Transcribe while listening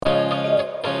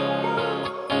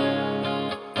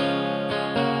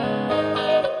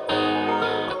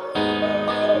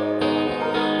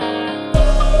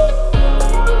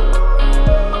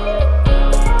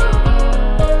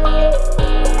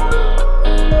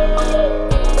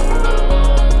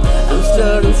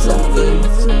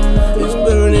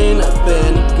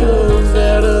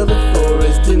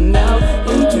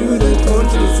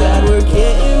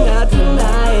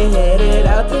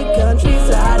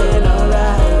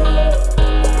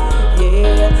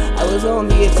on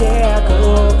the attack.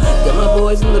 Oh, got my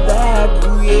boys in the back.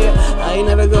 Ooh yeah, I ain't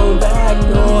never going back.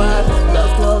 No, I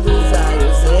lost all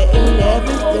desire, setting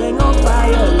everything on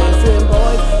fire. Listen,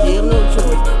 boys, you have no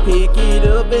choice. Pick it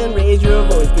up and raise your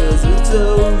voice, 'cause it's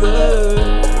so